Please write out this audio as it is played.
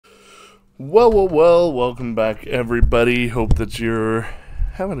Well, welcome back everybody. Hope that you're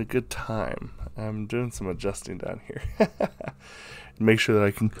having a good time. I'm doing some adjusting down here. Make sure that I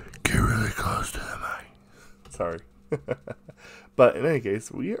can get really close to the mic. Sorry. But in any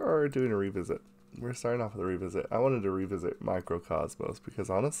case, we are doing a revisit. We're starting off with a revisit. I wanted to revisit Mikrokosmos because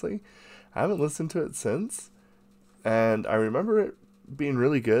honestly, I haven't listened to it since. And I remember it being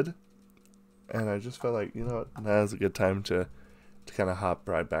really good. And I just felt like, you know what, now's a good time to kind of hop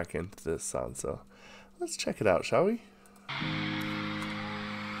right back into this song. So let's check it out, shall we?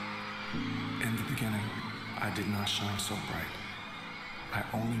 In the beginning, I did not shine so bright. I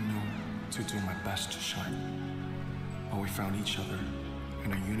only knew to do my best to shine. But we found each other,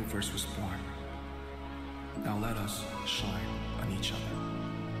 and a universe was born. Now let us shine on each other.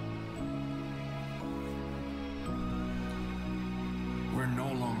 We're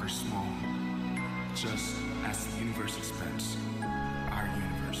no longer small. Just as the universe expands, our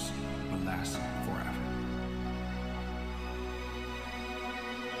universe will last forever.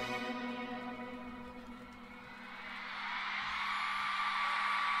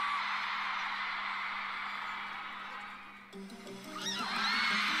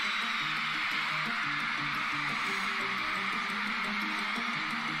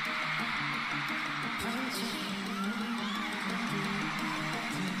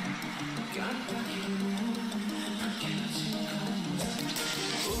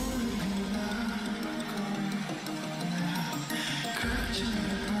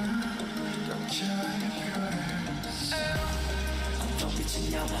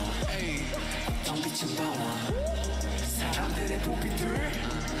 사람들의 불빛들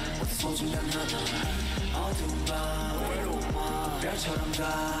소중한 하나 어두운 밤 외로움아 별처럼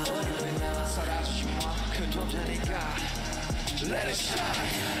가 사라지지 마 큰 존재니까 Let it shine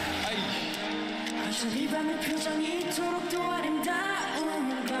항상 이 밤의 표정이 이토록 또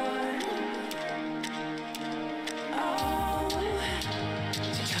아름다운 걸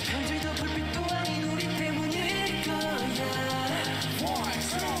착한 줄도 불빛도 아닌 우리 때문일 거야 One,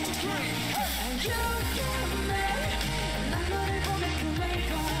 two, three,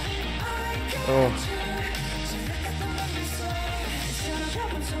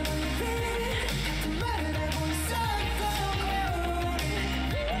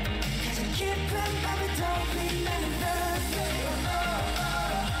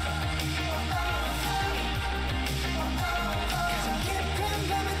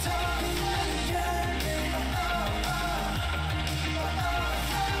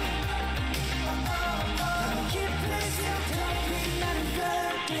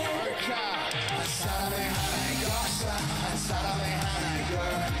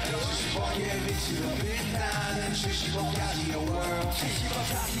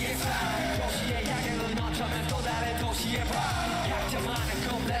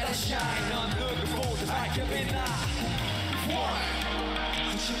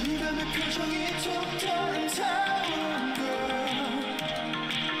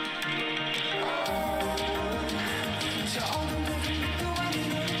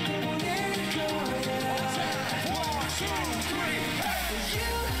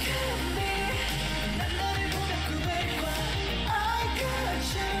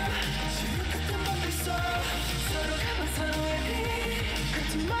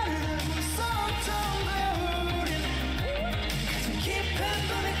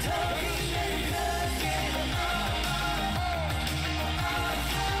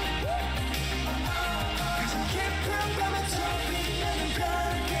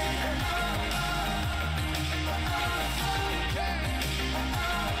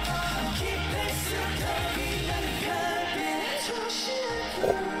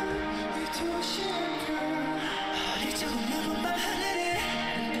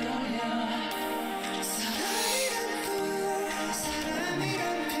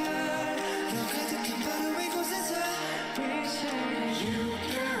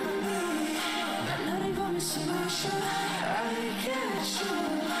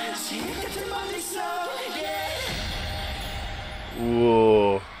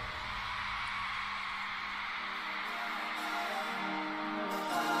 Whoa.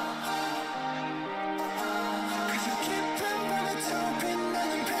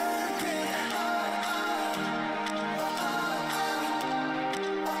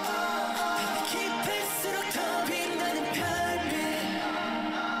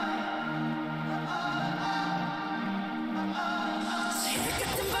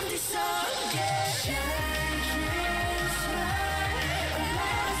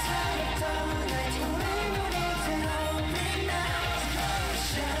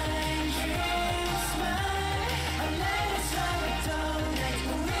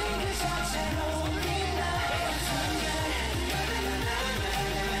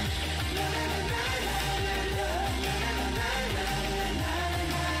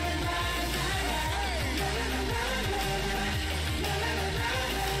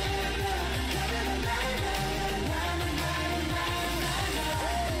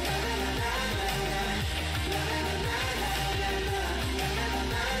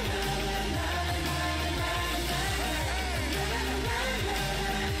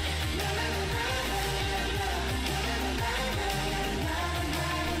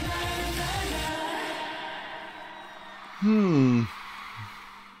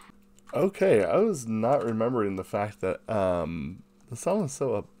 Okay, I was not remembering the fact that the song was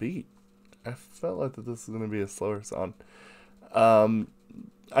so upbeat. I felt like that this was going to be a slower song.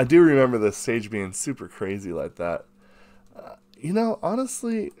 I do remember the stage being super crazy like that.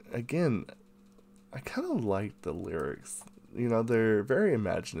 Honestly, again, I kind of like the lyrics. They're very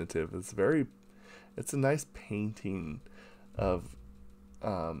imaginative. It's a nice painting of,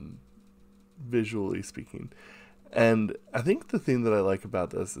 visually speaking. And I think the thing that I like about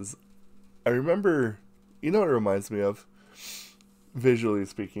this is, I remember, what it reminds me of, visually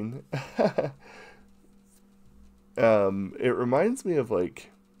speaking? It reminds me of,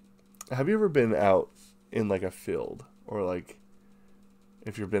 like, have you ever been out in, like, a field, or, like,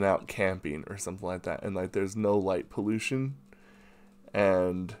 if you've been out camping or something like that, and, like, there's no light pollution,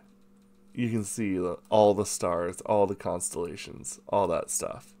 and you can see all the stars, all the constellations, all that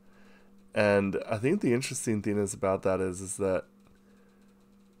stuff. And I think the interesting thing about that is that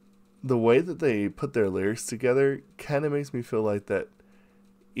the way that they put their lyrics together kind of makes me feel like that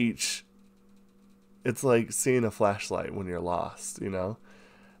it's like seeing a flashlight when you're lost,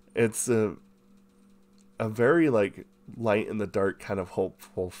 It's a very, like, light in the dark kind of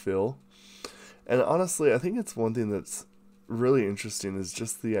hopeful feel. And honestly, I think it's one thing that's really interesting is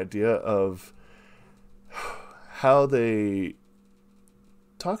just the idea of how they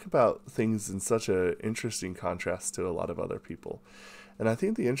talk about things in such a interesting contrast to a lot of other people. And I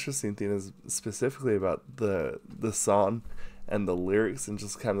think the interesting thing is specifically about the song and the lyrics and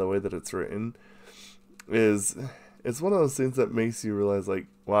just kind of the way that it's written is it's one of those things that makes you realize, like,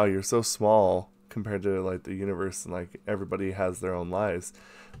 wow, you're so small compared to, like, the universe, and, like, everybody has their own lives.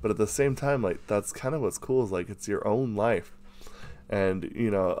 But at the same time, like, that's kind of what's cool is, like, it's your own life. And,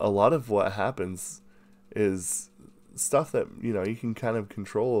 a lot of what happens is stuff that, you can kind of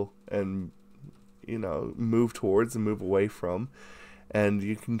control and, move towards and move away from. And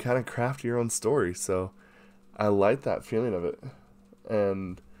you can kind of craft your own story. So I like that feeling of it.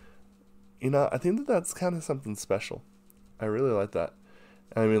 And, I think that that's kind of something special. I really like that.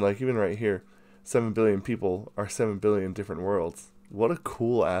 I mean, like, even right here, 7 billion people are 7 billion different worlds. What a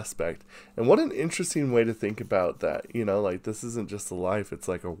cool aspect. And what an interesting way to think about that. Like, this isn't just a life, it's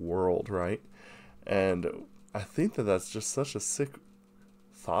like a world, right? And I think that that's just such a sick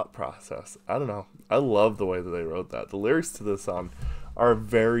thought process. I don't know. I love the way that they wrote that. The lyrics to this song are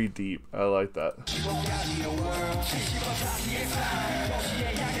very deep. I like that.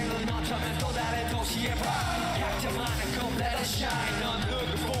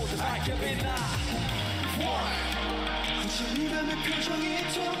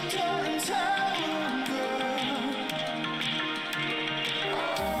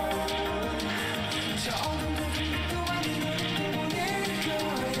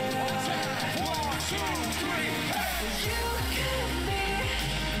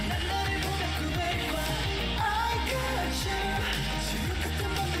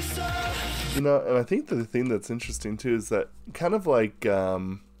 And I think that the thing that's interesting too is that kind of like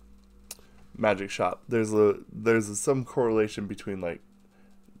Magic Shop, there's some correlation between, like,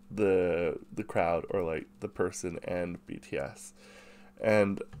 the crowd or, like, the person and BTS.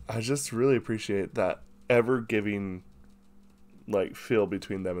 And I just really appreciate that ever giving, like, feel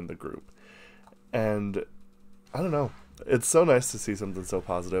between them and the group. And I don't know, it's so nice to see something so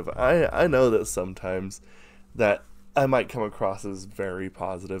positive. I know that sometimes that I might come across as very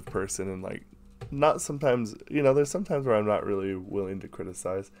positive person, and, like, not sometimes, there's sometimes where I'm not really willing to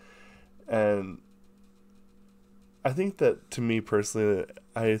criticize. And I think that, to me personally,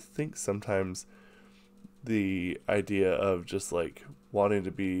 I think sometimes the idea of just, like, wanting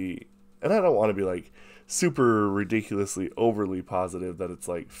to be, and I don't want to be, like, super ridiculously overly positive that it's,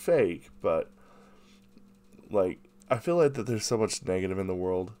 like, fake, but, like, I feel like that there's so much negative in the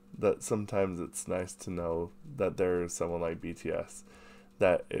world that sometimes it's nice to know that there's someone like BTS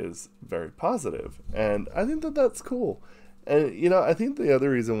that is very positive. And I think that that's cool. And, I think the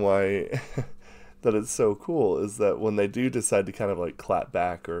other reason why that it's so cool is that when they do decide to kind of, like, clap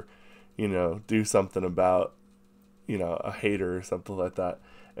back or, do something about, a hater or something like that,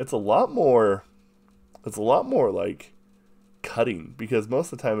 it's a lot more, like, cutting, because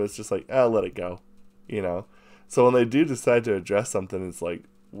most of the time it's just like, let it go, So when they do decide to address something, it's like,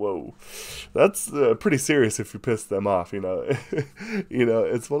 whoa, that's pretty serious if you piss them off,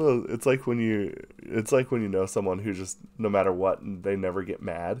 it's one of those, it's like when you know someone who just, no matter what, they never get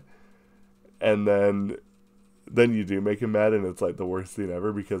mad, and then you do make them mad, and it's like the worst thing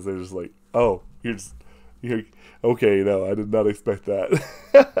ever, because they're just like, oh, you're okay, no, I did not expect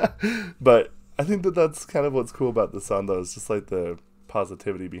that. But I think that that's kind of what's cool about the song, though, is just, like, the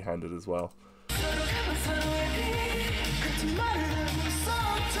positivity behind it as well.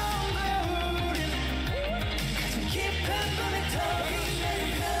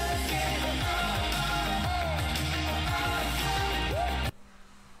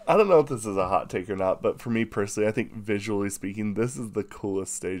 I don't know if this is a hot take or not, but for me personally, I think visually speaking, this is the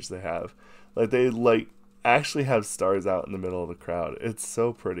coolest stage they have. Like, they like actually have stars out in the middle of the crowd. It's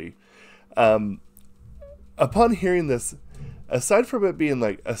so pretty. Upon hearing this, aside from it being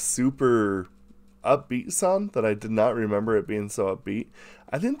like a super upbeat song that I did not remember it being so upbeat,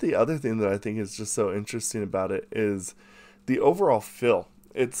 I think the other thing that I think is just so interesting about it is the overall feel.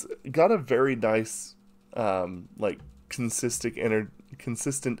 It's got a very nice, like consistent,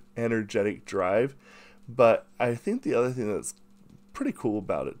 energetic drive. But I think the other thing that's pretty cool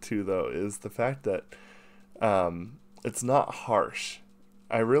about it too, though, is the fact that it's not harsh.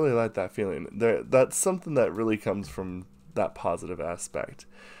 I really like that feeling. That's something that really comes from that positive aspect.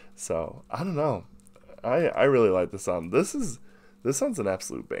 So I don't know. I really like this song. This song's an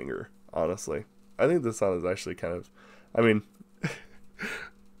absolute banger, honestly. I think this song is actually kind of, I mean,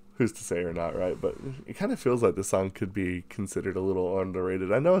 who's to say or not, right? But it kind of feels like the song could be considered a little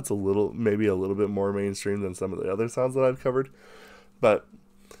underrated. I know it's maybe a little bit more mainstream than some of the other songs that I've covered, but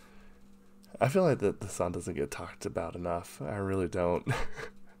I feel like that the song doesn't get talked about enough. I really don't.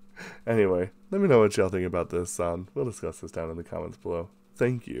 Anyway, let me know what y'all think about this song. We'll discuss this down in the comments below.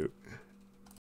 Thank you.